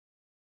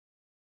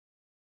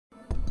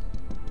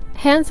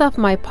Hands Off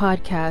My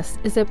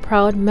Podcast is a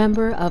proud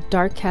member of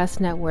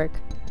Darkcast Network,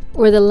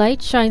 where the light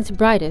shines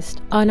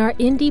brightest on our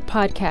indie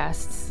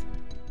podcasts.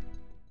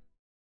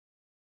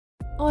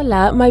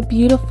 Hola, my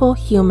beautiful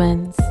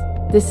humans.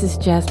 This is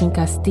Jasmine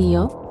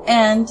Castillo.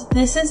 And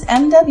this is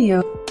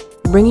MW.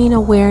 Bringing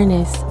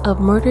awareness of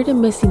murdered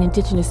and missing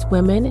Indigenous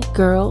women,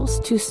 girls,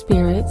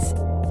 two-spirits,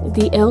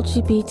 the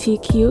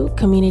LGBTQ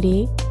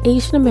community,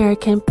 Asian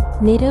American,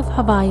 Native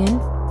Hawaiian,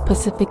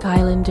 Pacific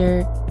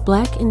Islander,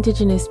 Black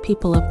Indigenous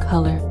people of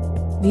color.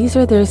 These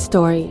are their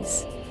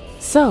stories.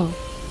 So,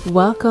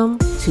 welcome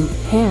to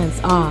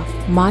Hands Off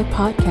My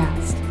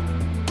Podcast.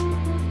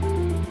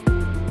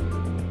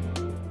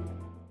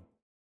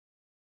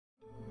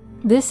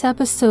 This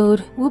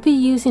episode will be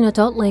using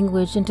adult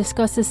language and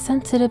discusses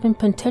sensitive and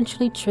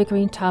potentially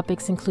triggering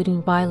topics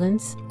including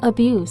violence,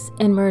 abuse,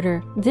 and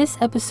murder. This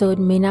episode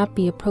may not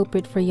be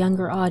appropriate for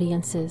younger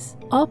audiences.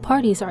 All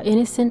parties are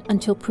innocent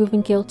until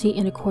proven guilty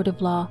in a court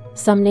of law.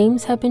 Some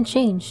names have been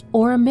changed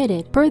or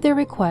omitted per their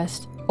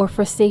request or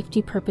for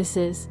safety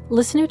purposes.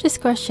 Listener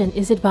discretion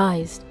is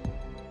advised.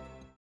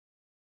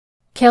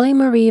 Kelly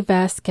Marie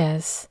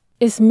Vazquez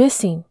is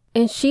missing,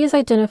 and she is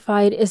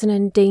identified as an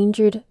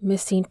endangered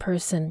missing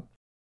person.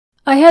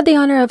 I had the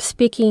honor of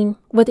speaking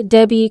with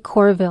Debbie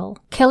Courville,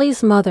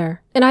 Kelly's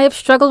mother, and I have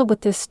struggled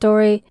with this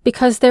story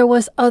because there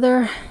was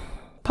other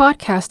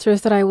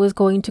podcasters that I was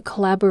going to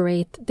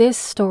collaborate this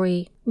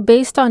story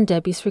based on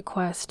Debbie's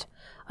request.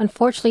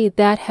 Unfortunately,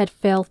 that had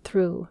fell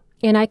through,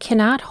 and I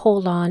cannot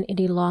hold on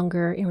any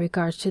longer in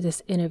regards to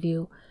this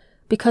interview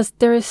because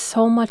there is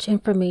so much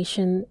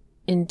information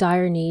in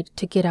dire need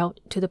to get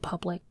out to the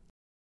public.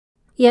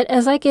 Yet,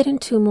 as I get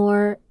into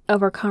more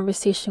of our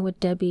conversation with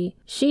Debbie,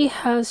 she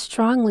has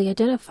strongly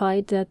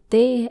identified that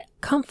they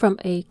come from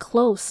a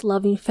close,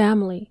 loving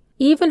family.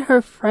 Even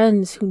her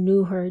friends who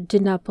knew her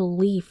did not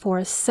believe for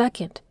a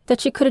second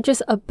that she could have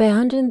just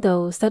abandoned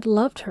those that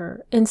loved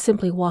her and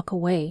simply walk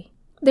away.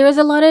 There is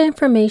a lot of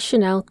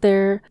information out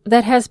there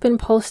that has been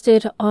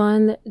posted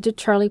on the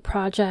Charlie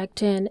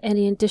Project and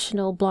any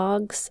additional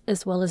blogs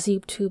as well as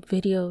YouTube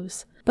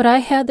videos. But I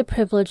had the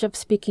privilege of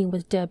speaking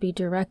with Debbie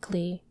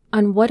directly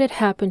on what had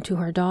happened to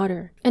her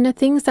daughter and the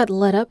things that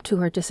led up to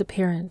her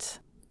disappearance.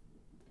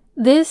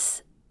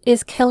 This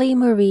is Kelly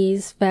Marie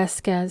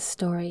Vazquez's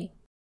story.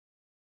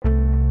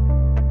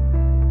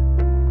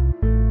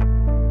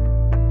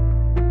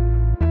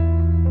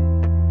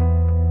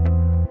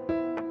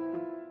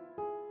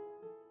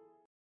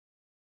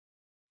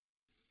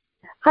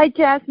 Hi,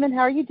 Jasmine.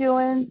 How are you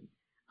doing?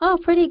 Oh,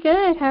 pretty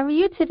good. How are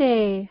you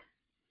today?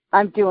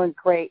 I'm doing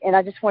great, and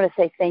I just want to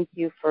say thank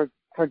you for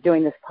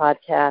doing this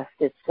podcast.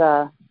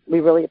 It's we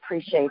really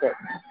appreciate it.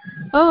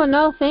 Oh,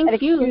 no,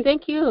 thank you.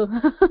 Thank you.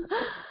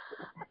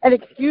 And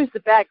excuse the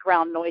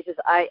background noises.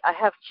 I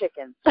have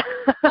chickens.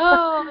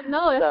 Oh,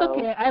 no, that's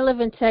okay. I live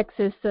in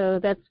Texas, so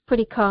that's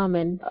pretty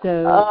common.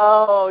 So.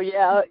 Oh,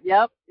 yeah.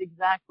 Yep,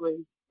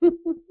 exactly.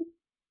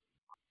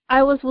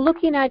 I was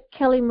looking at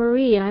Kelly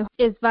Marie, and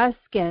it's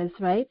Vazquez,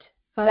 right?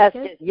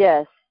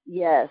 Vazquez,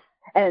 yes.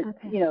 And,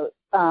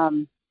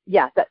 okay.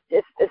 Yeah,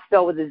 it's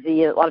spelled with a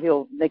Z. A lot of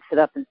people mix it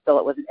up and spell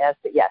it with an S,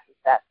 but yes, it's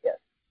Vazquez.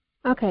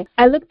 Okay.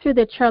 I looked through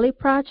the Charlie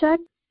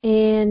Project,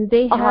 and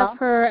they have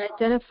her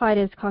identified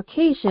as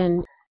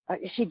Caucasian.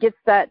 She gets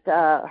that,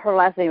 her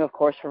last name, of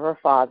course, from her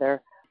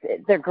father.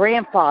 Their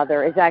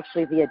grandfather is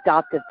actually the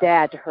adoptive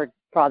dad to her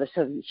father,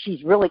 so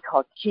she's really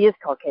she is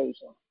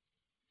Caucasian.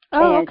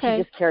 Oh, and okay.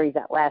 She just carries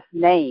that last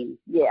name,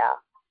 yeah.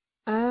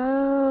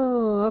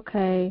 Oh,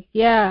 okay.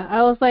 Yeah,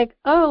 I was like,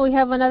 oh, we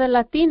have another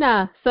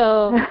Latina,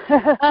 so.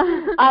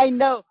 I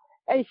know.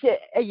 And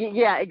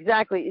yeah,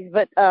 exactly.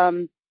 But,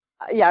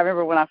 yeah, I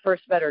remember when I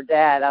first met her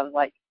dad, I was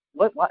like,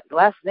 what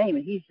last name?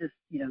 And he's just,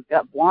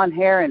 got blonde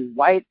hair and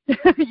white,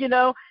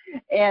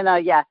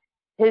 And, yeah,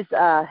 his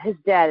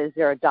dad is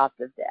their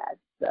adoptive dad.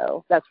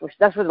 So that's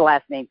where the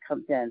last name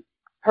comes in.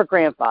 Her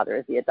grandfather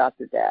is the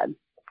adoptive dad.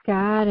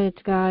 Got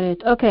it.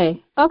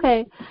 Okay.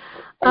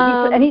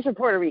 And he's from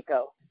Puerto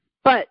Rico.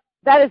 But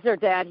that is their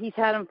dad. He's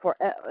had him for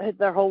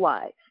their whole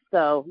lives.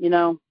 So,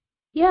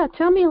 Yeah,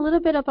 tell me a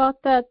little bit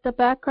about the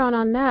background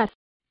on that.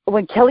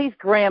 When Kelly's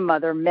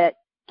grandmother met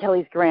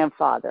Kelly's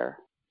grandfather,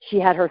 she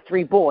had her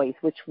 3 boys,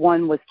 which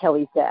one was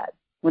Kelly's dad,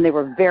 when they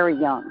were very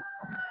young.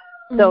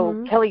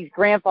 So Kelly's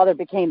grandfather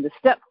became the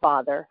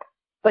stepfather,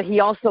 but he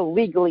also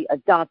legally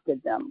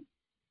adopted them.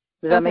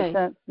 Does that make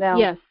sense now?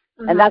 Yes.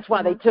 And that's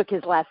why they took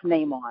his last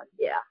name on,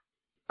 yeah.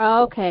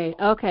 Okay.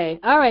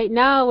 All right,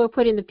 now we're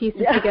putting the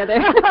pieces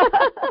together.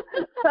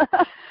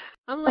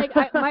 I'm like,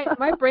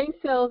 my brain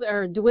cells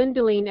are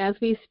dwindling as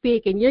we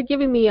speak, and you're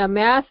giving me a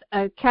math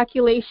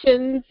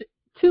calculations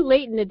too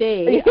late in the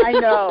day. I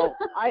know.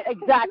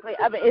 Exactly.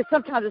 I mean,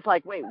 sometimes it's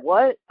like, wait,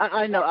 what?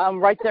 I know. I'm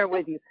right there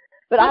with you.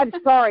 But I'm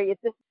sorry.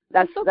 It's just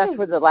that's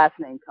where the last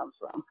name comes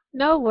from.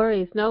 No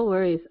worries.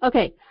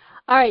 Okay.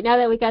 All right. Now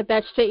that we got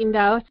that straightened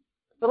out.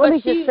 But let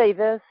me just say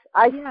this.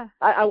 I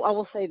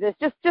will say this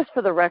just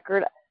for the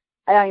record.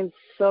 I am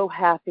so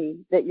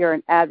happy that you're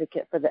an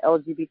advocate for the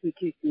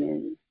LGBTQ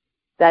community.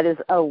 That is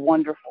a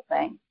wonderful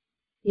thing.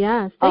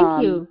 Yes,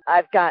 thank you.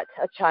 I've got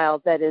a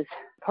child that is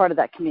part of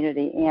that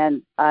community,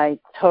 and I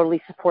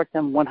totally support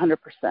them 100%.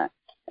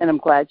 And I'm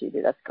glad you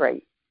do. That's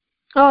great.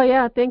 Oh,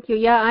 yeah, thank you.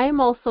 Yeah, I am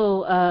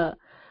also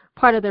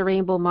part of the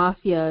Rainbow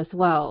Mafia as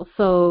well.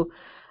 So,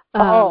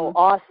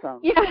 awesome.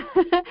 Yeah.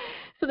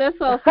 So that's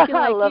why I was thinking,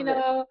 I like, love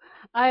it.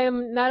 I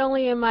am not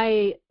only am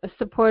I a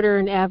supporter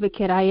and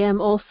advocate, I am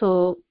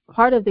also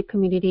part of the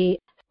community.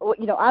 Well,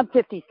 I'm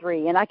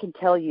 53, and I can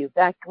tell you,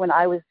 back when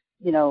I was,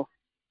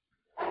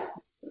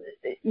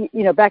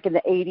 back in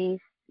the 80s,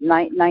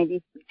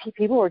 90s,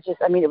 people were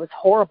just, it was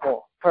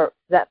horrible for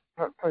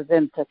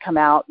them to come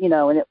out,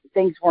 and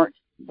things weren't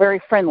very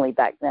friendly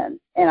back then.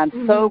 And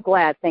I'm so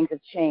glad things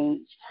have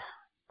changed.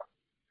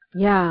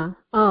 Yeah.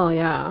 Oh,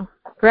 yeah.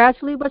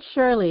 Gradually but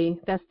surely.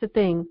 That's the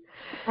thing.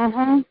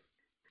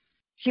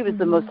 She was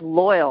the most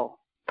loyal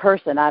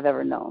person I've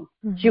ever known.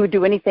 She would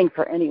do anything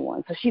for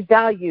anyone. So she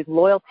valued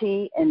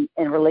loyalty and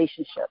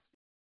relationships.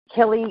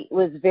 Kelly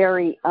was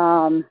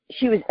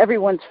she was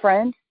everyone's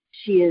friend.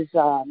 She is,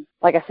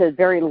 like I said,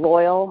 very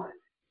loyal.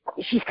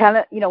 She's kind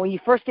of, when you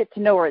first get to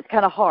know her, it's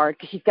kind of hard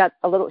because she had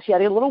a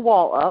little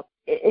wall up.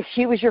 If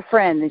she was your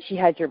friend, then she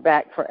had your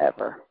back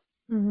forever.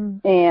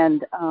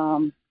 And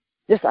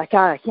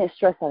I can't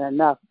stress that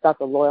enough about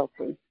the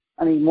loyalty.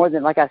 More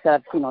than, like I said,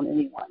 I've seen on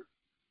anyone.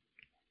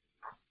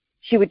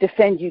 She would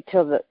defend you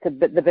till the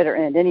bitter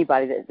end,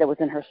 anybody that was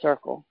in her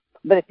circle.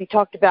 But if you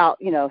talked about,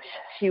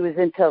 she was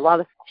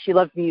into she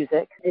loved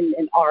music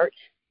and art.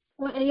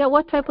 Well, yeah,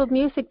 what type of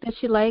music does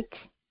she like?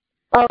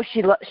 Oh,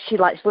 she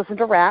listened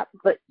to rap,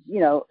 but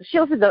she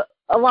listened to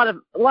a lot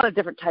of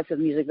different types of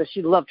music. But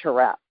she loved her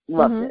rap,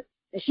 loved it.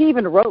 And she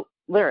even wrote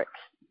lyrics.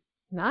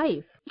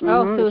 Nice.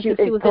 Oh, so she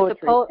was poetry, into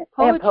poetry.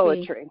 And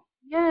poetry.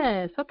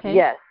 Yes. Okay.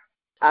 Yes,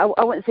 I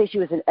wouldn't say she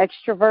was an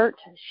extrovert.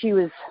 She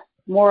was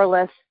more or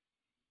less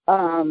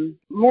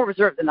more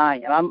reserved than I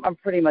am. I'm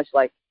pretty much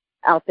like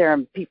out there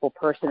and people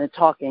person and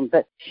talking,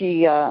 but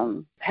she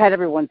had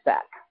everyone's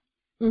back.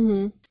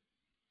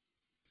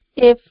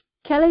 If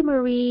Kelly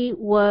Marie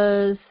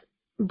was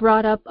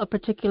brought up a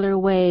particular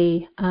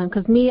way,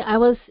 because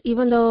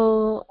even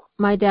though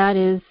my dad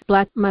is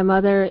Black, my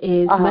mother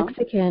is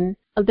Mexican,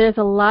 there's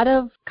a lot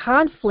of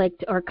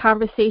conflict or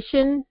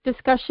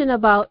discussion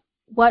about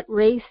what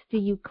race do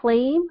you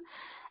claim,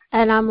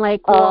 and I'm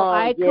like, well,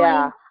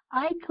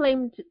 I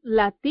claimed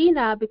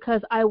Latina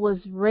because I was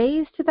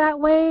raised that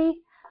way.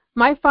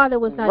 My father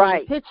was not in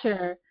the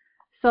picture.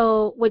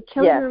 So would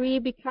Kelly Marie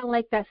be kind of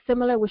like that,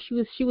 similar, where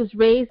she was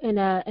raised in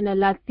a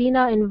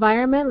Latina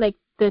environment, like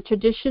the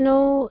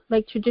traditional,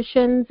 like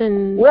traditions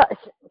and? Well,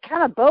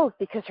 kind of both,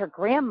 because her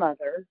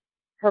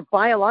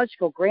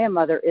biological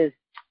grandmother is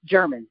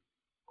German,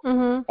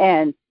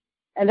 and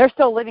they're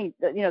still living.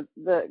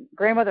 The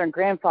grandmother and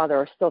grandfather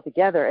are still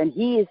together, and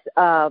he's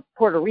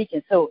Puerto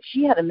Rican. So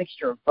she had a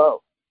mixture of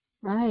both.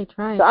 Right.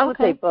 So I would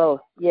say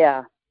both.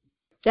 Yeah.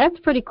 That's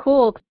pretty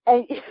cool.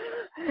 And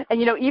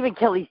even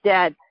Kelly's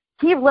dad,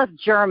 he left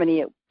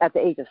Germany at the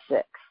age of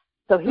 6.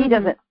 So he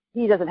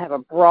doesn't have a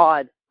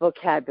broad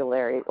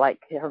vocabulary like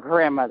her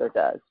grandmother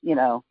does,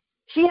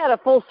 She had a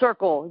full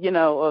circle,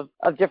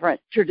 of different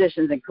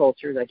traditions and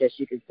cultures, I guess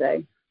you could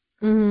say.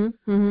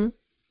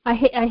 I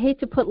hate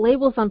to put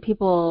labels on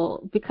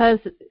people because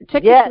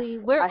technically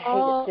we're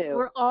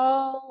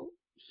all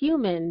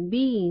human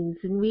beings,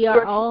 and we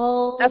are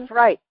all. That's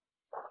right.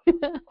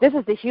 This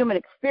is the human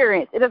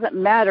experience. It doesn't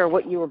matter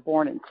what you were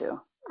born into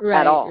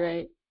at all.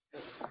 Right.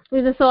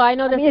 So I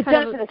know that's it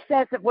does in a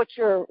sense of what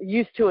you're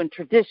used to in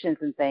traditions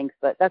and things,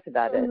 but that's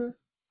about it.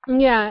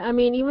 Yeah,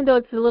 even though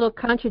it's a little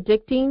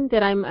contradicting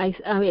that I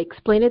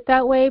explain it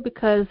that way,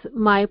 because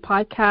my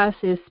podcast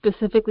is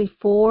specifically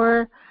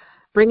for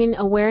bringing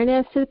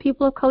awareness to the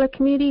people of color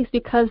communities,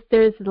 because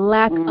there's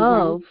lack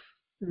of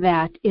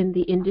that in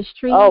the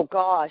industry. Oh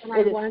gosh, and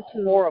I want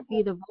to horrible.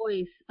 Be the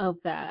voice of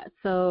that.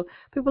 So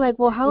people are like,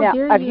 well, how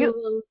dare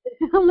you?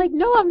 I'm like,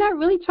 no, I'm not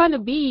really trying to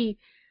be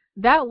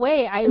that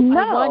way. I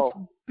want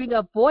to bring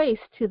a voice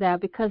to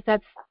that, because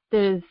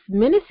there's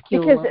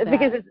minuscule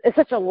because it's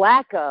such a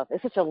lack of.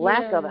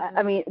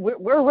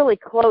 We're really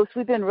close.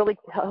 We've been really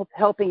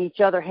helping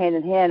each other hand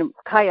in hand.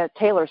 Kaya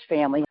Taylor's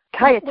family.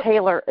 Kaya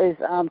Taylor is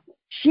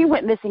she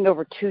went missing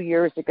over 2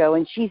 years ago,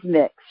 and she's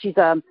mixed. She's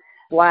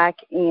Black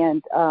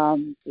and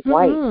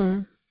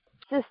white.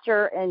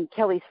 Sister and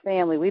Kelly's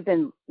family, we've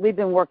been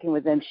working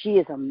with them. She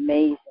is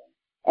amazing,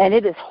 and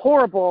it is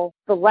horrible,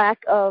 the lack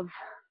of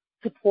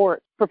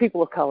support for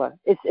people of color.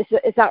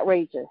 It's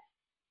outrageous.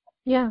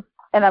 Yeah,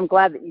 and I'm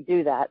glad that you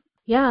do that.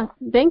 Yeah,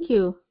 thank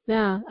you.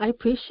 Yeah, I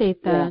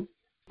appreciate that.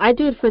 I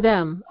do it for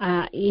them,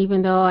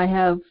 even though I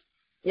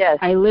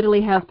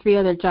literally have 3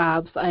 other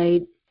jobs.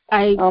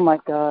 Oh my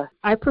God.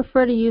 I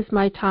prefer to use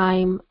my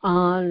time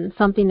on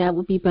something that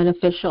would be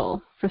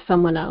beneficial for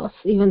someone else,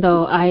 even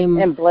though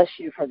And bless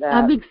you for that.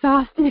 I'm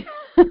exhausted.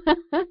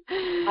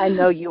 I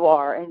know you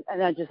are, and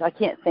I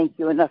can't thank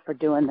you enough for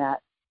doing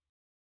that.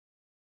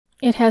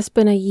 It has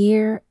been a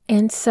year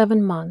and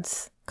 7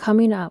 months,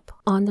 coming up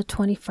on the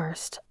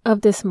 21st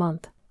of this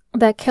month,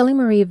 that Kelly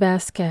Marie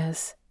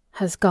Vazquez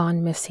has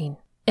gone missing.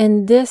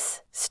 And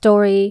this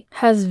story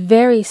has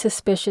very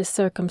suspicious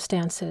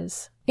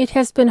circumstances. It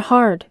has been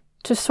hard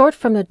to sort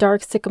from the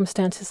dark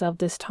circumstances of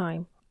this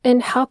time.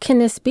 And how can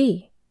this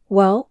be?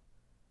 Well,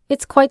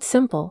 it's quite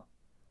simple.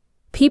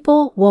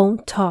 People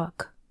won't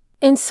talk.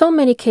 In so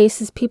many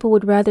cases, people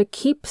would rather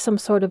keep some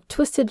sort of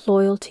twisted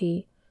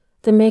loyalty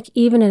than make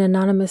even an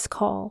anonymous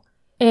call.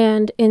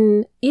 And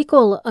in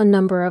equal a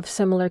number of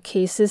similar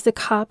cases, the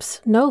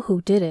cops know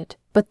who did it,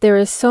 but there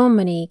is so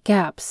many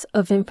gaps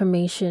of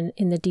information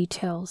in the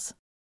details.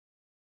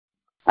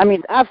 I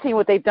mean, I've seen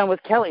what they've done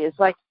with Kelly. It's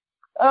like,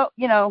 oh,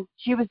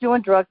 she was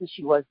doing drugs and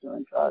she was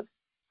doing drugs.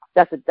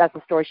 That's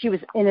a story. She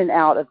was in and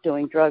out of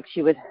doing drugs.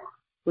 She would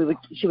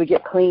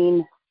get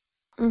clean.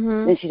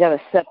 Mm-hmm. Then she'd have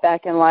a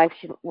setback in life.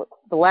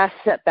 The last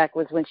setback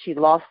was when she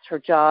lost her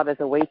job as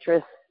a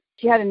waitress.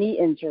 She had a knee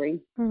injury,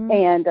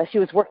 and she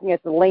was working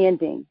at the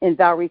Landing in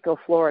Valrico,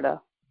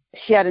 Florida.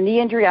 She had a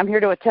knee injury. I'm here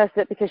to attest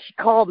it because she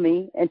called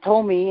me and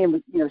told me,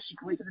 and she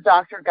went to the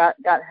doctor, got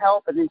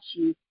help, and then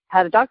she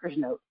had a doctor's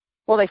note.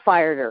 Well, they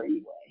fired her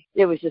anyway.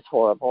 It was just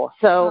horrible.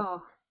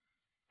 So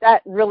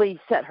that really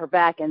set her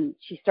back, and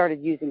she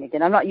started using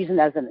again. I'm not using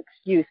that as an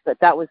excuse, but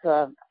that was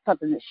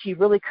something that she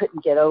really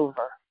couldn't get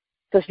over.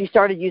 So she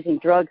started using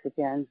drugs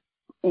again,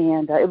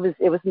 and it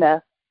was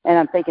meth. And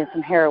I'm thinking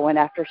some heroin.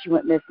 After she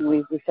went missing,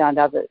 we found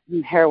out that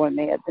heroin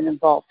may have been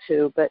involved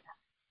too. But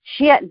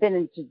she hadn't been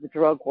into the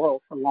drug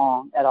world for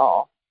long at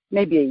all,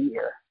 maybe a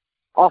year,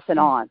 off and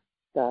on.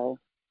 So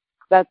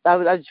I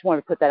just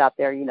wanted to put that out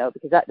there,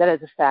 because that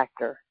is a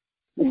factor,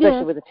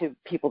 especially with the two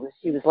people that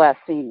she was last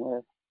seen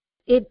with.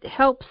 It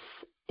helps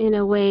in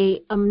a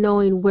way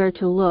knowing where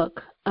to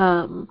look,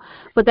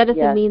 but that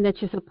doesn't mean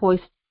that you're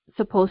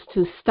supposed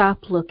to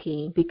stop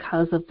looking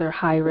because of their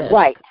high risk.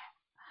 Right.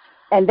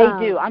 And they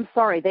do. I'm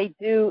sorry. They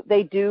do.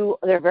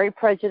 They're very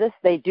prejudiced.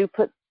 They do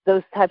put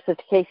those types of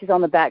cases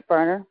on the back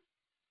burner.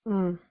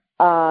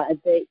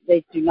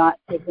 They do not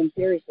take them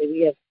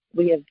seriously.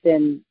 We have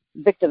been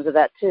victims of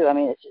that too. I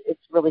mean, it's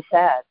really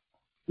sad.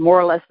 More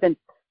or less been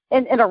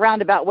in a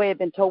roundabout way have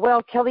been told,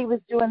 well, Kelly was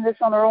doing this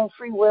on her own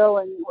free will,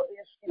 and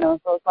so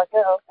it's like,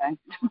 oh, okay.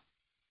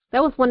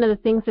 That was one of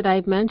the things that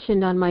I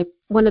mentioned on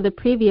one of the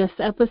previous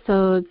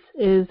episodes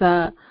is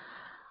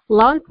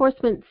law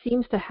enforcement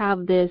seems to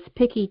have this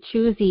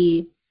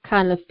picky-choosy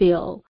kind of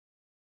feel.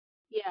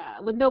 Yeah,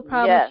 with no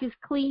problem. Yes. She's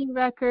clean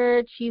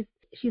record. She's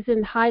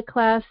in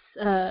high-class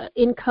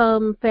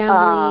income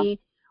family,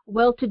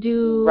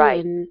 well-to-do,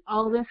 and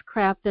all this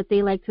crap that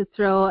they like to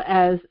throw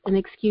as an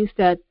excuse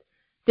that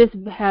this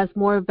has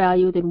more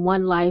value than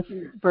one life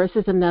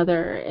versus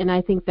another. And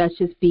I think that's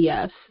just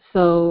BS.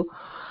 So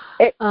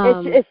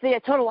it's the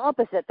total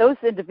opposite. Those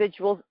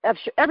individuals,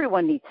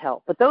 everyone needs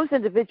help, but those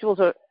individuals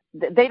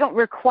they don't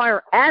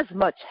require as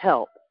much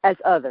help as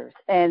others,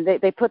 and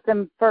they put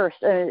them first.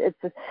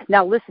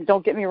 Now, listen,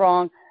 don't get me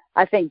wrong.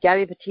 I think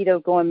Gabby Petito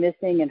going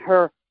missing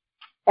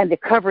and the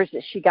coverage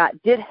that she got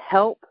did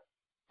help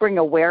bring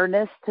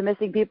awareness to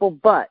missing people,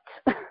 but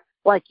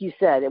like you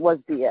said, it was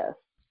BS.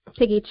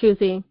 Piggy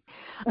choosy.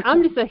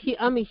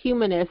 I'm a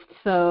humanist,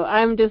 so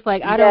I'm just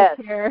like, I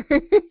don't care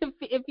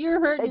if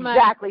you're hurting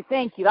Exactly.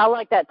 Thank you. I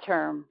like that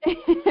term.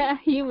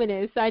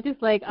 Humanist. I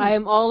just like, I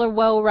am all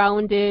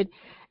well-rounded.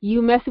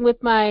 You messing with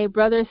my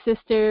brother,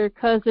 sister,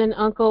 cousin,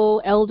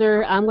 uncle,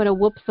 elder, I'm going to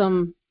whoop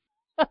some.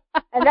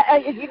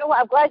 And you know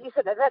what? I'm glad you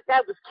said that.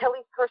 That was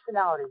Kelly's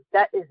personality.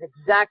 That is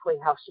exactly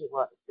how she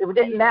was. It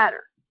didn't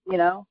matter,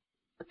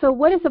 So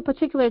what is a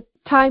particular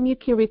time you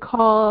can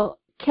recall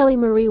Kelly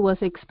Marie was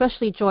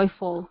especially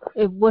joyful?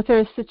 Was there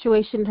a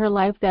situation in her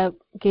life that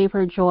gave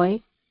her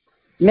joy?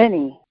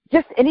 Many.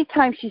 Just any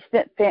time she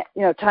spent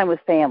time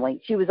with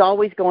family. She was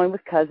always going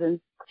with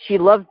cousins. She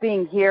loved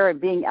being here and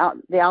being out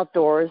the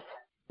outdoors.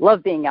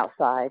 Loved being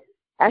outside.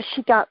 As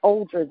she got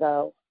older,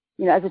 though,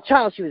 as a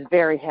child she was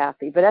very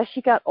happy. But as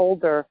she got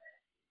older,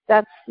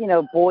 that's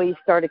boys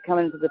started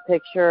coming into the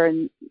picture,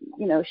 and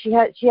she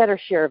had her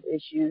share of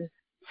issues.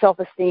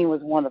 Self-esteem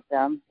was one of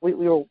them. We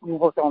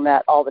worked on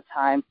that all the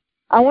time.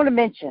 I want to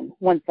mention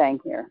one thing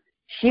here.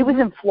 She was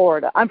in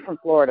Florida. I'm from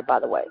Florida, by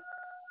the way,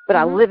 but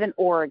I live in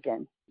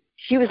Oregon.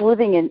 She was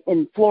living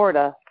in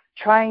Florida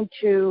trying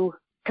to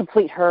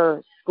complete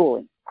her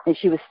schooling, and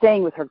she was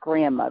staying with her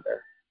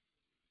grandmother.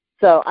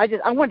 So I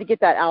wanted to get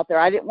that out there.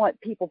 I didn't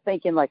want people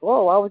thinking like,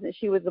 whoa, why wasn't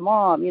she with the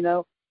mom?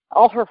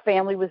 All her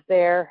family was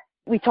there.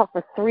 We talked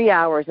for 3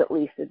 hours at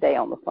least a day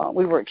on the phone.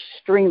 We were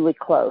extremely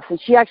close. And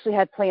she actually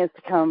had plans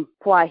to come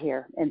fly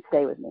here and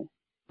stay with me.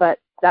 But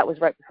that was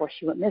right before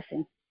she went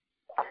missing.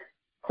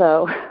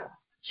 So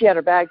she had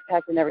her bags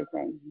packed and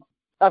everything.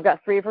 I've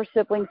got 3 of her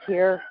siblings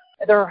here.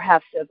 They're her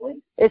half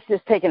siblings. It's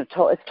just taking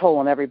its toll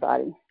on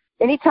everybody.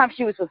 Anytime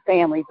she was with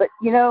family, but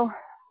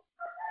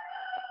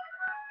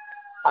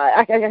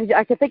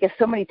I could think of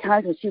so many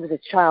times when she was a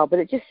child, but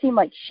it just seemed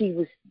like she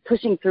was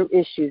pushing through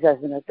issues as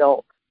an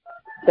adult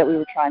that we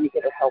were trying to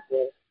get her help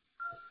with.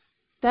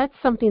 That's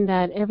something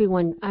that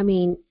everyone,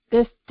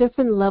 there's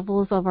different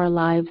levels of our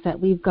lives that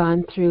we've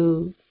gone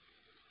through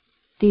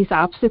these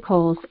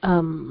obstacles.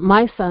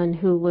 My son,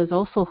 who was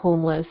also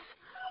homeless,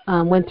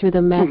 went through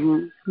the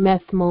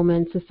meth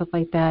moments and stuff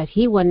like that.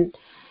 He wouldn't.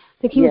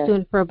 I think he was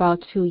doing it for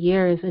about 2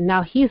 years, and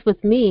now he's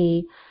with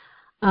me.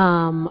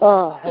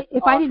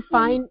 If I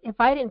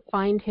didn't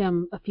find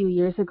him a few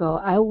years ago,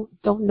 I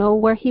don't know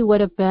where he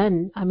would have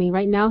been. I mean,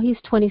 right now he's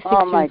 26 years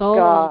old. Oh my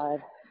God!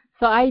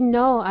 So I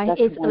know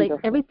it's wonderful.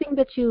 Like everything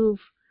that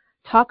you've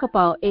talked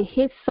about. It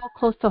hits so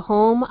close to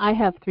home. I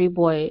have 3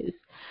 boys,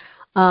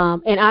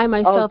 and I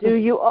myself. Oh, do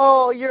you?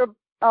 Oh,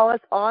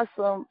 that's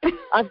awesome.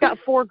 I've got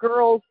 4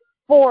 girls.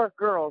 4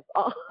 girls.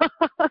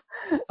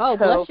 Oh,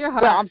 bless your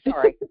heart. Well, I'm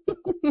sorry,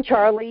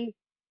 Charlie.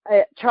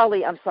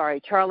 I'm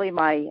sorry, Charlie.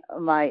 My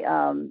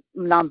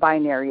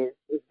non-binary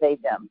is they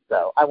them.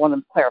 So I want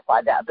to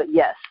clarify that. But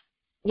yes.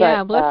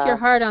 Yeah, bless your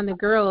heart on the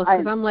girls,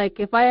 because I'm like,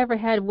 if I ever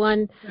had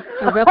a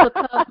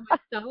replica of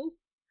myself.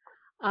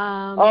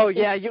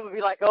 You would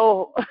be like,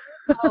 oh.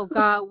 Oh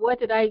God, what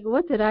did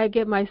I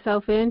get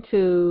myself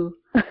into?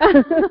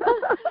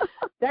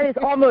 That is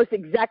almost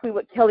exactly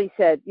what Kelly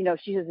said. You know,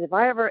 she says, if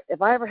I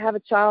ever have a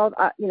child,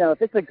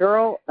 if it's a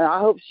girl, I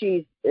hope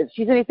if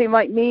she's anything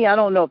like me, I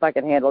don't know if I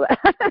can handle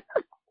that.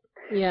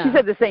 Yeah. She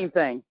said the same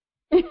thing.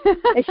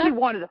 And she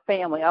wanted a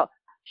family.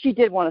 She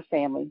did want a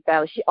family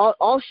badly.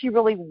 All she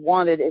really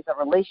wanted is a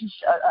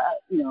relationship,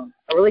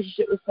 a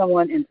relationship with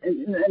someone in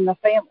the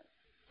family.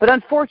 But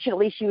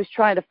unfortunately, she was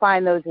trying to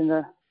find those in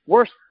the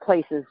worst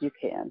places you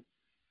can,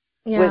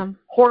 with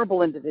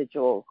horrible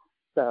individuals.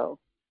 So.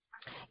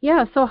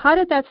 Yeah. So how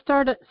did that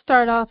start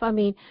off? I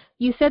mean,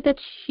 you said that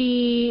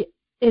she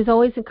is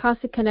always in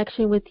constant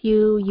connection with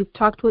you. You've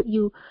talked with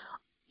you.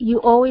 You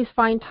always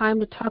find time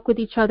to talk with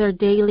each other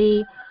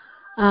daily.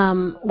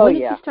 When did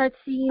you start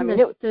seeing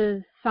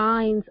the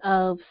signs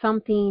of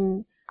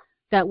something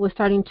that was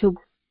starting to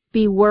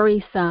be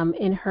worrisome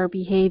in her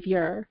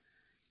behavior?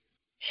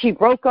 She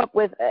broke up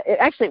with.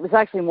 It was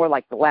actually more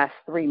like the last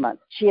 3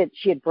 months. She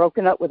had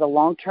broken up with a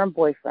long-term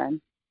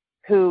boyfriend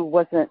who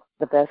wasn't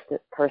the best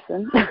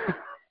person.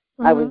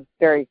 I was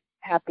very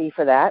happy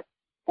for that.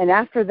 And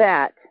after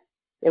that,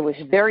 it was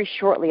very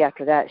shortly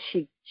after that,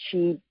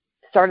 she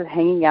started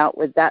hanging out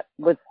with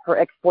her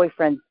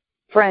ex-boyfriend's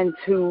friends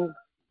who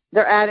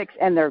they're addicts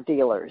and they're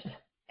dealers.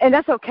 And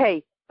that's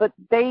okay, but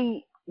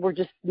they were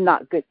just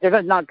not good.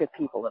 They're not good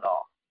people at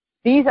all.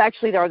 These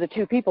actually are the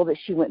 2 people that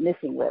she went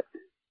missing with.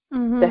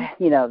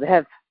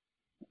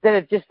 That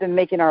have just been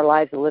making our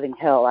lives a living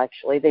hell,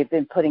 actually. They've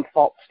been putting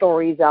false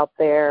stories out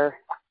there.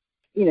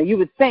 You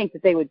would think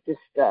that they would just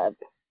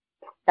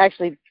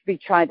actually be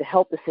trying to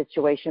help the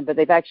situation, but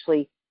they've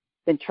actually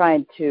been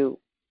trying to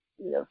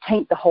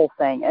taint the whole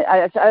thing.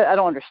 I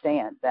don't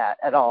understand that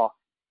at all.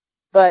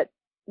 But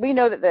we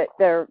know that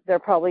they're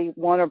probably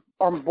one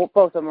or both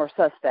of them are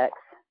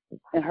suspects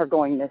in her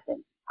going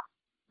missing.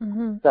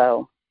 Mm-hmm.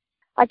 So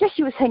I guess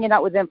she was hanging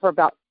out with them for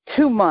about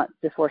 2 months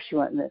before she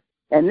went missing.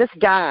 And this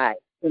guy,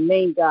 the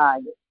main guy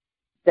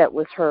that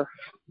was her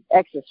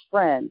ex's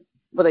friend,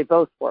 well, they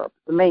both were,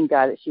 the main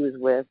guy that she was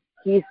with,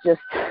 he's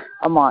just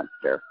a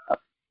monster.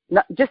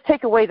 Just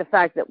take away the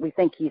fact that we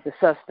think he's a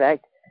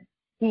suspect.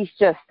 He's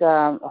just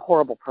a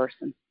horrible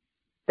person.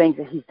 Things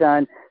that he's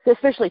done,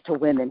 especially to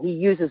women. He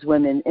uses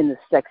women in the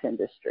sex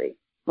industry.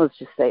 Let's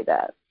just say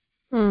that.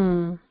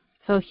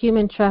 So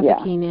human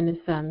trafficking in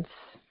a sense.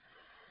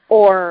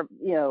 Or,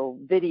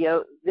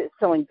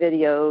 selling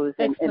videos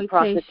and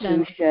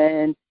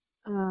prostitution.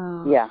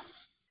 Oh. Yeah.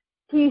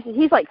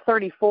 He's like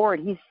 34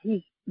 and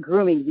he's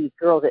grooming these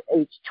girls at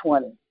age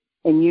 20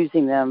 and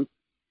using them.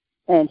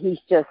 And he's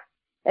done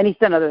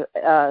other,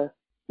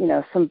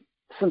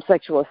 some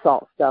sexual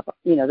assault stuff,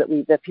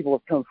 that people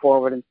have come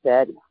forward and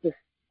said. It's just,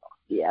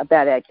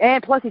 bad egg.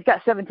 And plus he's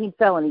got 17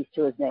 felonies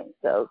to his name.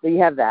 So you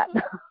have that.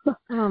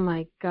 Oh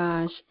my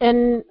gosh.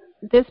 And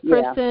this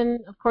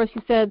person, of course,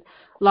 you said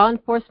law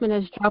enforcement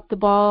has dropped the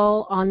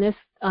ball on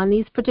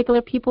these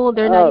particular people.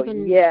 They're not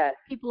even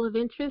people of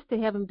interest. They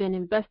haven't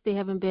been They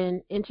haven't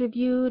been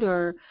interviewed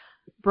or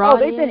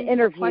brought in. Oh, they've been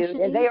interviewed,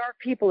 and they are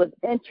people of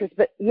interest.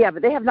 But they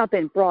have not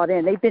been brought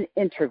in. They've been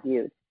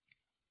interviewed.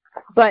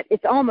 But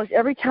it's almost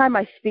every time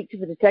I speak to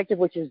the detective,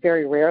 which is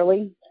very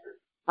rarely,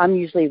 I'm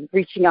usually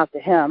reaching out to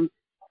him.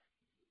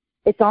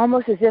 It's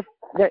almost as if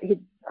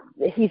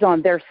he's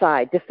on their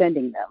side,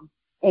 defending them.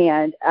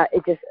 And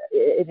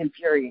it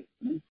infuriates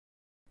me.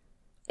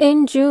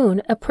 In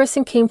June, a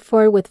person came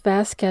forward with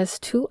Vazquez's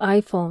 2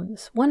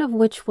 iPhones, one of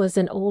which was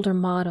an older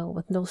model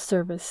with no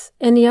service,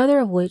 and the other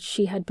of which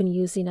she had been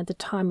using at the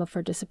time of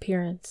her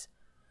disappearance.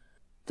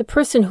 The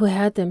person who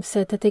had them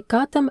said that they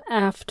got them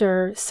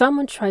after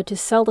someone tried to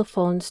sell the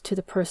phones to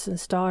the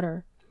person's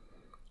daughter.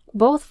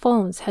 Both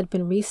phones had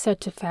been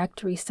reset to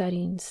factory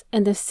settings,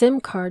 and the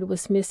SIM card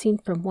was missing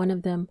from one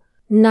of them.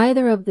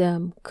 Neither of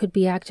them could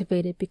be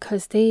activated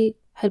because they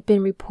had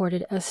been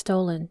reported as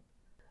stolen.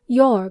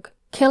 Jorg,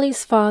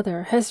 Kelly's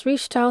father, has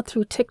reached out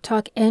through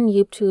TikTok and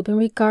YouTube in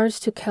regards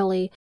to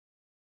Kelly.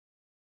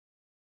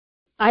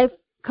 I've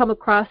come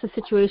across a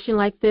situation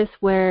like this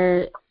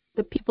where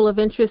the people of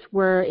interest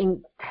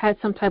had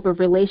some type of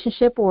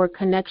relationship or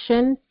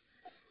connection,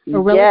 a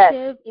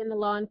relative in the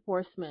law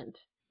enforcement.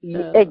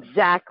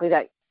 Exactly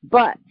that.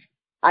 But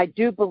I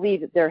do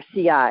believe that there are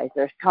CIs,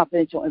 there's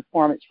confidential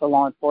informants for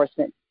law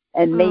enforcement,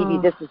 and maybe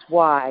this is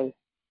why,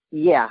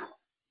 yeah.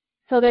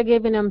 So they're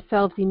giving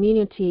themselves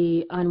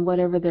immunity on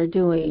whatever they're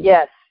doing.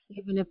 Yes.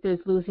 Even if there's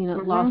losing a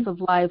loss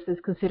of lives is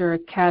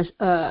considered just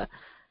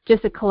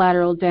a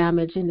collateral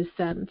damage in a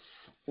sense.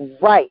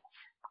 Right.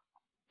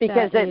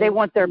 Because they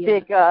want their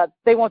big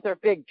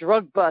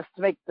drug bust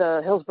to make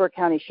the Hillsborough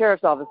County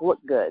Sheriff's Office look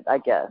good, I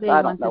guess.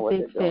 I don't know what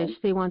they're doing.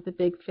 They want the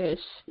big fish.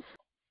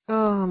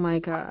 Oh my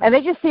God. And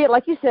they just see it,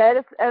 like you said,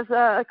 as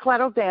a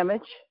collateral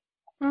damage.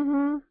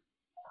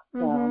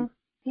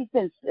 He's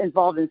been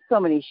involved in so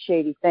many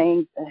shady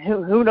things.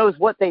 Who knows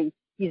what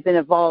he's been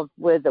involved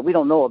with that we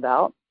don't know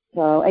about.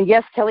 So, and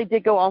yes, Kelly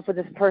did go off with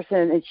this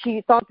person, and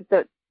she thought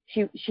that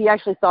she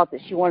actually thought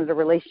that she wanted a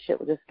relationship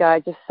with this guy,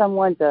 just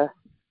someone to.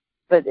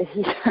 But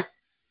he.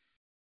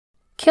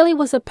 Kelly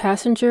was a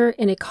passenger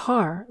in a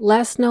car.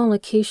 Last known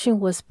location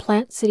was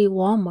Plant City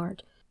Walmart,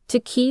 to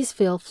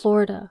Courville,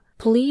 Florida.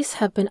 Police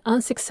have been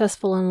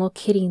unsuccessful in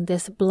locating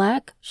this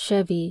black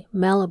Chevy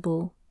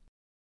Malibu.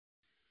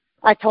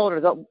 I told her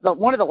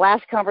one of the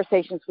last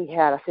conversations we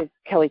had. I said,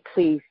 Kelly,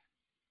 please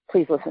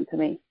listen to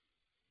me.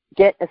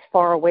 Get as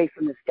far away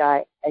from this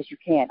guy as you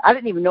can. I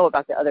didn't even know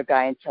about the other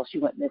guy until she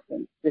went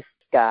missing. This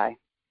guy,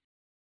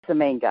 the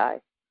main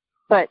guy.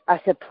 But I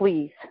said,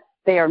 please.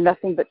 They are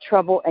nothing but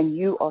trouble, and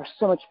you are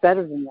so much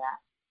better than that.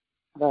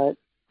 But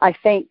I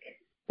think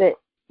that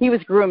he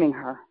was grooming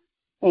her,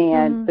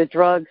 and the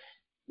drugs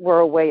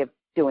were a way of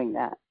doing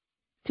that.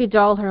 To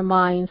dull her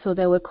mind so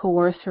they would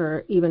coerce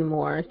her even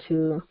more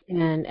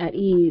and at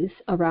ease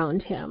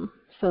around him.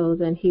 So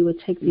then he would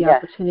take the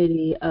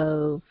opportunity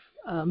of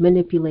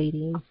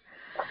manipulating.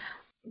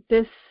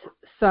 This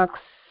sucks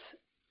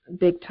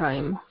big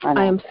time.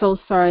 I am so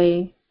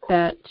sorry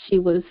that she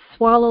was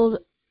swallowed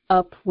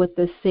up with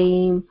the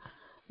same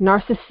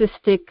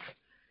narcissistic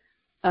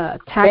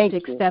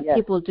tactics that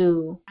people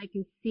do. I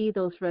can see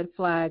those red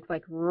flags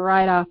like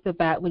right off the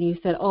bat when you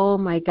said, "Oh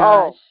my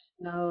gosh,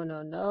 no."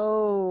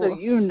 So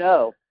you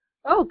know.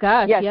 Oh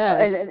gosh, yes.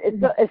 And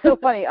it's so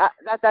funny.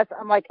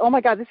 I'm like, oh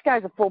my God, this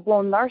guy's a full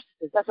blown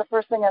narcissist. That's the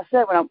first thing I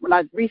said when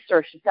I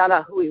researched and found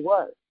out who he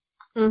was.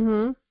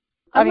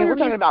 I mean, we're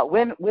talking about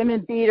a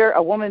woman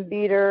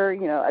beater.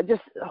 You know,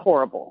 just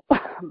horrible.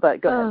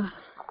 But go ahead.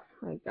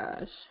 Oh my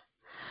gosh.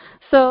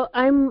 So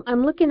I'm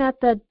looking at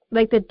the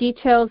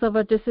details of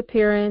a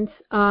disappearance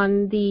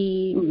on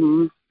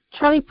the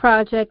Charlie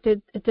Project.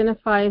 It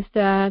identifies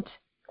that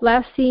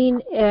last seen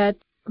at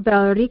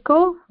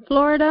Valrico,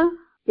 Florida.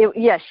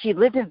 Yes, she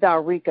lived in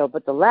Valrico,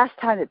 but the last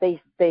time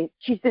that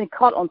she's been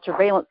caught on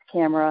surveillance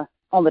camera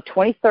on the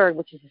 23rd,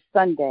 which is a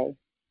Sunday,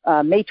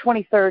 May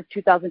 23rd,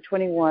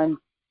 2021,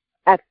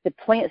 at the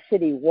Plant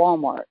City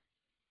Walmart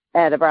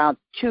at around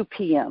 2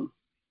 p.m.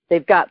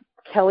 They've got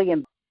Kelly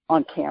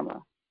on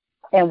camera.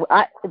 And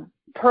I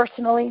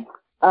personally,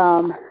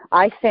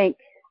 I think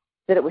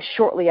that it was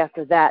shortly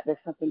after that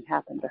something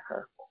happened to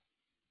her.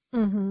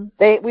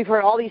 We've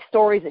heard all these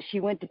stories that she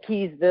went to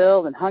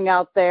Courville and hung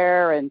out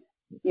there and,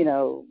 you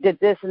know, did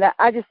this and that.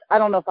 I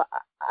don't know if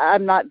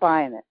I'm not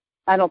buying it.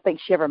 I don't think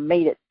she ever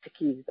made it to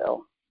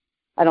Courville.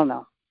 I don't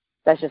know.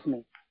 That's just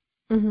me.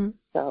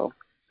 So,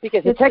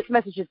 because the text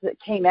messages that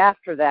came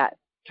after that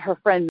to her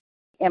friend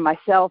and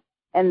myself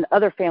and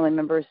other family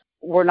members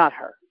were not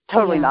her.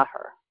 Totally not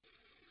her.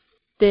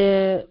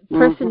 The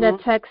person that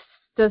texts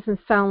doesn't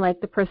sound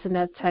like the person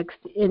that texts.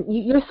 And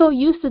you're so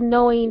used to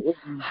knowing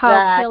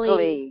how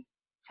Kelly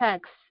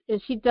texts.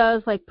 And she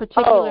does like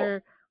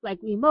particular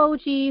like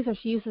emojis, or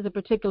she uses a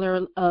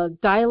particular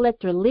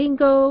dialect or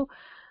lingo.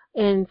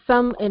 And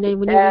then when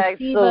you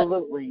receive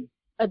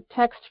a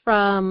text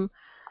from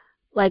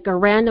like a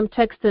random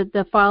text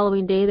the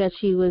following day that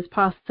she was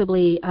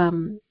possibly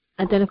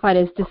identified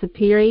as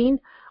disappearing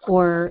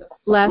or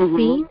last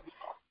seen,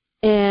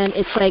 and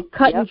it's like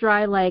cut and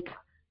dry, like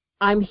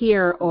I'm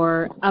here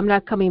or I'm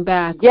not coming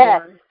back.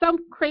 Yes. Or some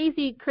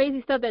crazy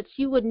stuff that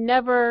she would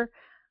never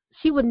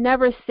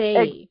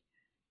say.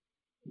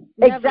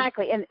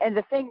 Exactly. And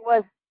the thing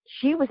was,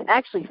 she was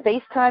actually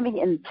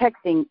FaceTiming and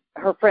texting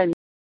her friend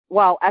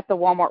while at the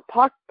Walmart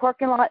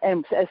parking lot,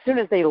 and as soon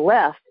as they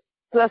left,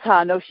 so that's how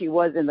I know she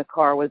was in the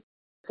car with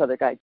this other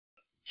guy.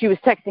 She was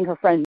texting her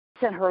friend,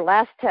 sent her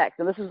last text,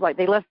 and this was like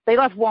they left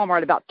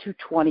Walmart about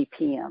 2:20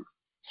 p.m.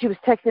 She was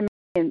texting me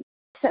and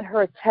sent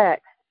her a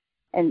text,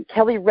 and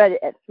Kelly read it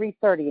at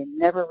 3:30 and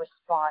never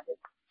responded.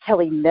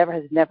 Kelly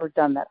has never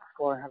done that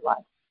before in her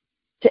life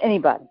to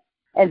anybody.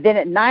 And then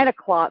at 9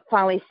 o'clock,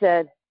 finally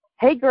said,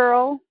 "Hey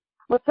girl,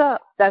 what's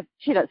up?"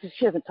 She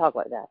doesn't talk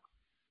like that.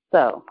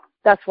 So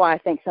that's why I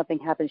think something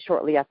happened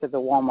shortly after the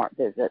Walmart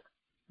visit.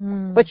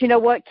 But you know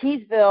what?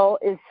 Courville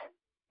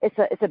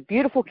it's a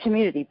beautiful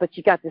community, but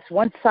you got this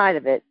one side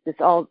of it that's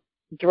all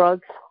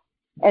drugs.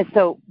 And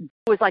so he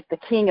was like the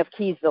king of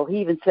Courville. He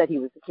even said he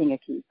was the king of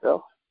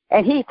Courville.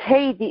 And he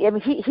paid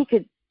he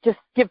could just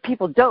give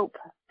people dope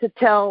to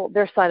tell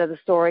their side of the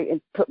story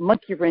and put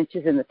monkey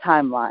wrenches in the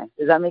timeline.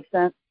 Does that make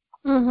sense?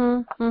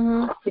 To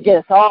get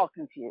us all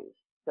confused.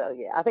 So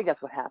yeah, I think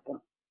that's what happened.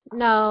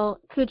 Now,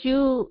 could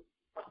you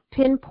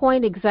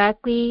pinpoint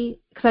exactly,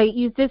 because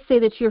you did say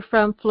that you're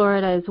from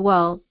Florida as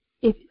well.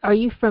 Are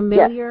you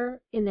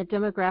familiar in the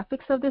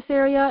demographics of this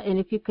area? And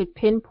if you could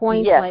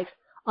pinpoint, like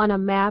on a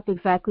map,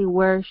 exactly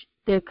where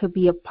there could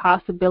be a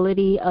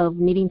possibility of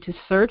needing to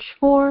search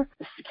for?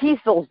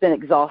 Keysville's been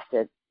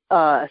exhausted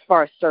as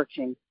far as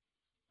searching.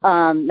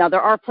 Now,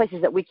 there are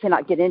places that we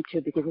cannot get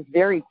into because it's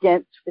very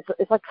dense.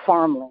 It's like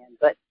farmland,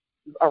 but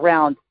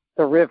around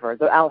the river,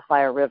 the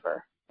Alafaya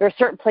River. There are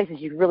certain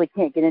places you really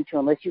can't get into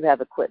unless you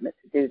have equipment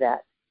to do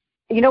that.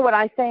 You know what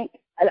I think?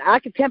 I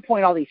could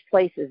pinpoint all these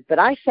places, but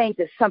I think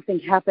that something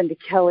happened to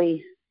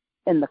Kelly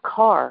in the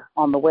car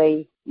on the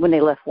way when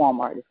they left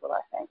Walmart is what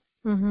I think.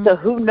 Mm-hmm. So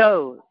who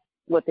knows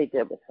what they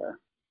did with her.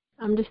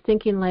 I'm just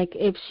thinking, like,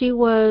 if she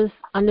was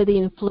under the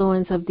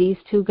influence of these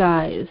two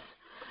guys,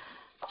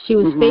 she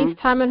was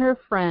FaceTiming her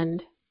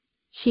friend,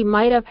 she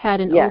might have had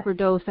an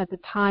overdose at the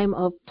time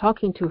of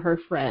talking to her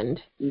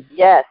friend.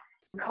 Yes.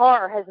 The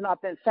car has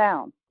not been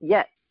found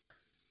yet.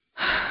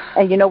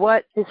 And you know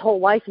what? His whole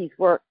life he's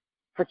worked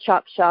for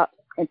chop shops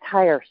and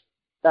tires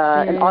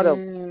and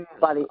auto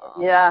body.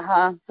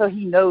 So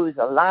he knows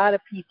a lot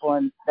of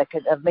people that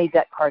could have made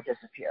that car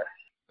disappear.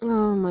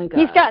 Oh, my God.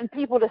 He's gotten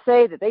people to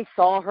say that they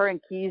saw her in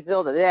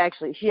Keysville,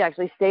 that she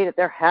actually stayed at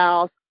their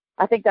house.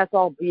 I think that's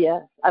all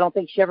BS. I don't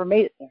think she ever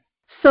made it there.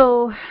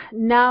 So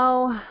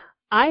now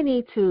I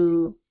need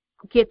to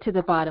get to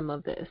the bottom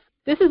of this.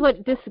 This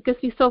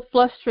gets me so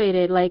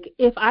frustrated. Like,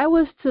 if I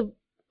was to,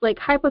 like,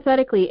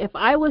 hypothetically, if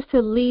I was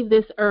to leave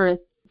this earth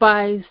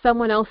by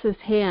someone else's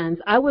hands,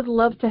 I would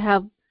love to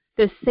have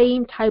the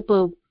same type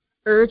of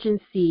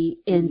urgency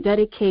and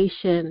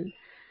dedication.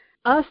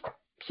 Us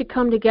should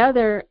come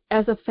together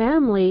as a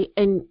family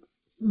and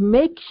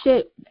make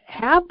shit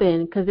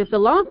happen. Because if the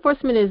law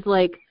enforcement is,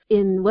 like,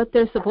 in what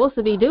they're supposed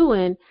to be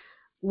doing,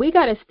 we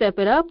got to step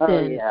it up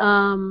then.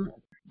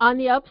 On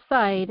the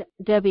upside,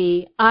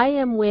 Debbie, I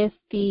am with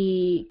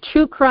the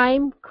True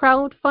Crime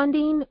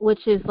crowdfunding,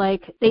 which is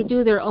like they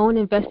do their own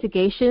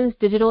investigations,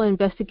 digital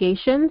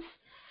investigations.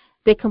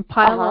 They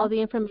compile all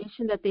the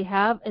information that they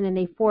have, and then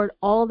they forward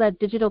all that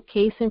digital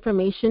case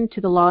information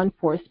to the law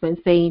enforcement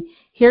saying,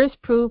 here's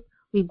proof,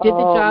 we did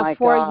the job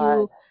for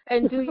you,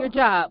 and do your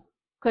job.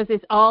 Because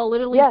it's all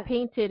literally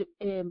painted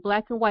in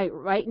black and white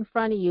right in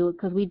front of you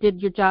because we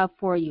did your job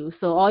for you.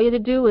 So all you have to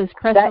do is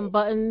press some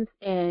buttons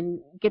and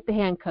get the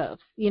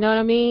handcuffs. You know what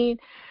I mean?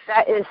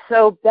 That is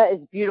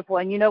beautiful.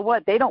 And you know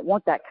what? They don't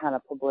want that kind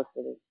of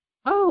publicity.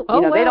 They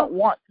don't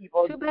want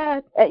people. Too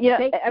bad.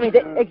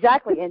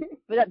 Exactly. And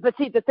but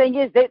see, the thing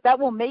is, that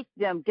will make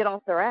them get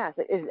off their ass.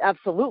 It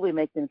absolutely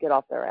make them get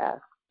off their ass.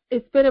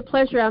 It's been a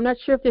pleasure. I'm not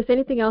sure if there's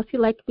anything else you'd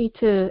like me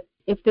to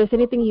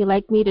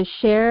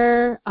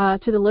share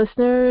to the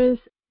listeners.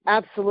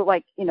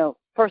 Absolutely.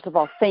 First of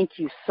all, thank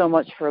you so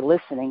much for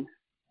listening.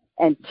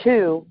 And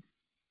two,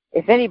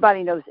 if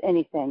anybody knows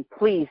anything,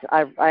 please,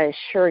 I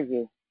assure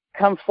you,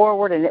 come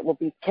forward and it will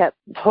be kept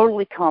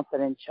totally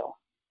confidential.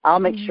 I'll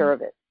make sure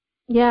of it.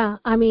 Yeah,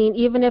 I mean,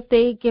 even if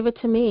they give it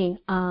to me,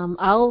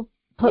 I'll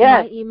put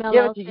my email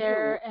out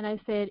there. And I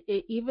said,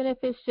 even if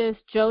it's just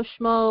Joe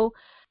Schmo,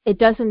 it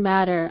doesn't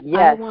matter.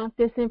 I want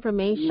this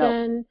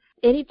information.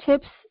 Any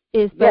tips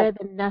is better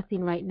than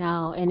nothing right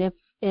now, and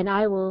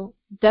I will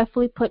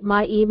definitely put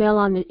my email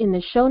in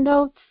the show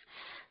notes,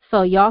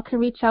 so y'all can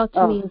reach out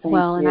to me as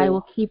well, and I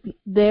will keep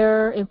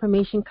their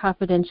information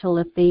confidential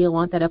if they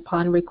want that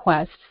upon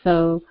request.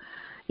 So,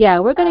 yeah,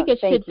 we're gonna get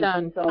shit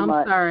done. So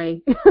much.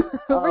 Sorry.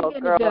 We're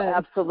getting girl, good.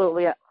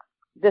 Absolutely.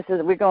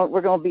 We're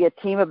going to be a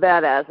team of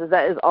badasses.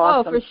 That is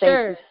awesome. Oh, for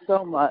sure. Thank you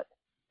so much.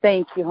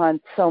 Thank you, hon,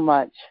 so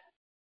much.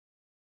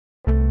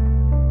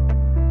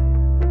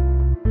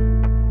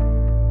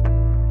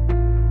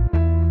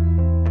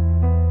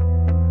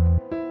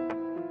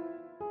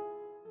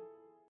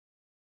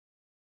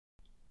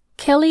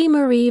 Kelly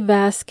Marie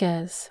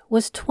Vazquez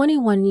was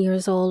 21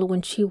 years old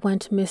when she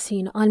went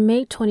missing on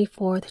May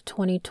 24,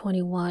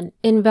 2021,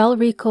 in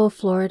Valrico,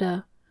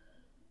 Florida.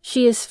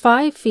 She is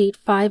 5 feet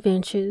 5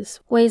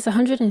 inches, weighs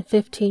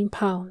 115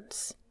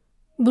 pounds.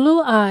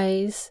 Blue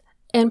eyes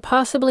and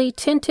possibly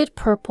tinted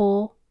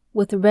purple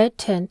with red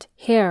tint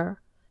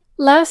hair.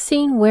 Last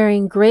seen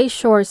wearing gray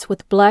shorts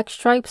with black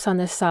stripes on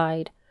the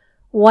side,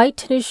 white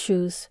tennis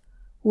shoes,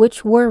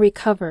 which were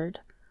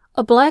recovered.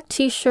 A black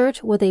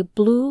t-shirt with a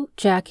blue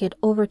jacket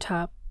over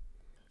top.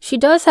 She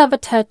does have a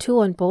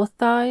tattoo on both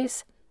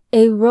thighs,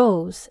 a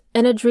rose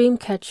and a dream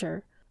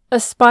catcher,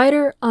 a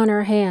spider on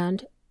her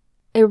hand,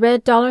 a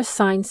red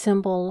 $sign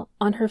symbol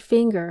on her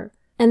finger,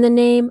 and the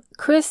name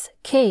Chris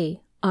K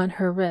on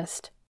her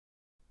wrist.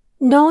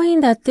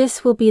 Knowing that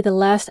this will be the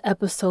last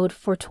episode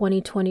for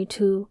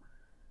 2022,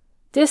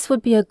 this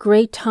would be a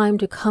great time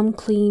to come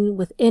clean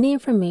with any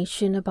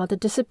information about the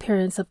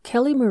disappearance of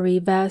Kelly Marie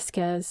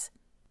Vazquez.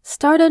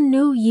 Start a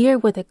new year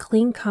with a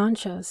clean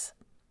conscience.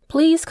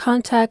 Please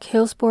contact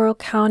Hillsborough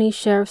County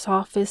Sheriff's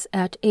Office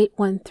at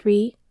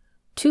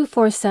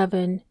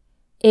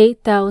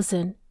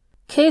 813-247-8000,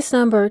 case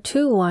number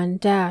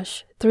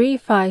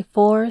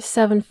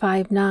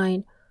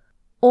 21-354759,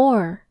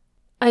 or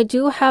I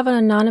do have an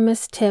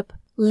anonymous tip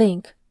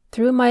link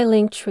through my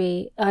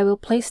Linktree. I will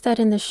place that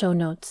in the show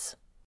notes.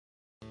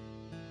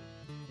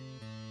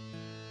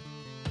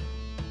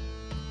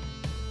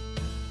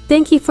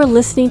 Thank you for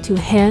listening to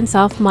Hands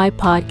Off My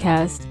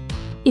Podcast.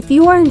 If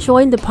you are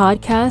enjoying the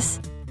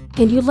podcast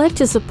and you'd like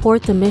to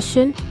support the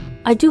mission,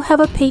 I do have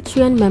a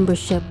Patreon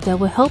membership that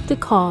will help the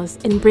cause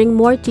and bring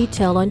more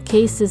detail on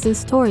cases and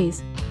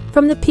stories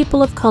from the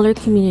people of color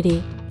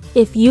community.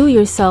 If you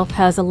yourself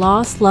has a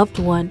lost loved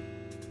one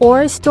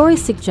or a story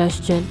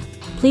suggestion,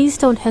 please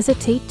don't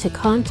hesitate to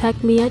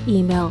contact me at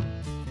email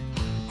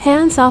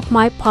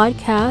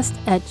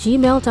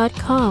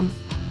handsoffmypodcast@gmail.com.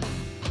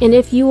 And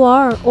if you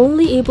are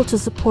only able to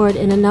support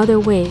in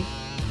another way,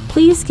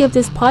 please give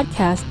this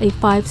podcast a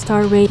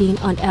 5-star rating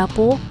on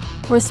Apple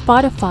or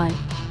Spotify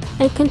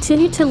and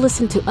continue to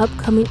listen to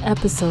upcoming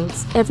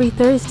episodes every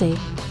Thursday,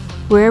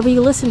 wherever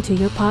you listen to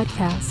your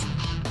podcast.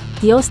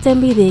 Dios te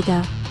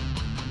bendiga.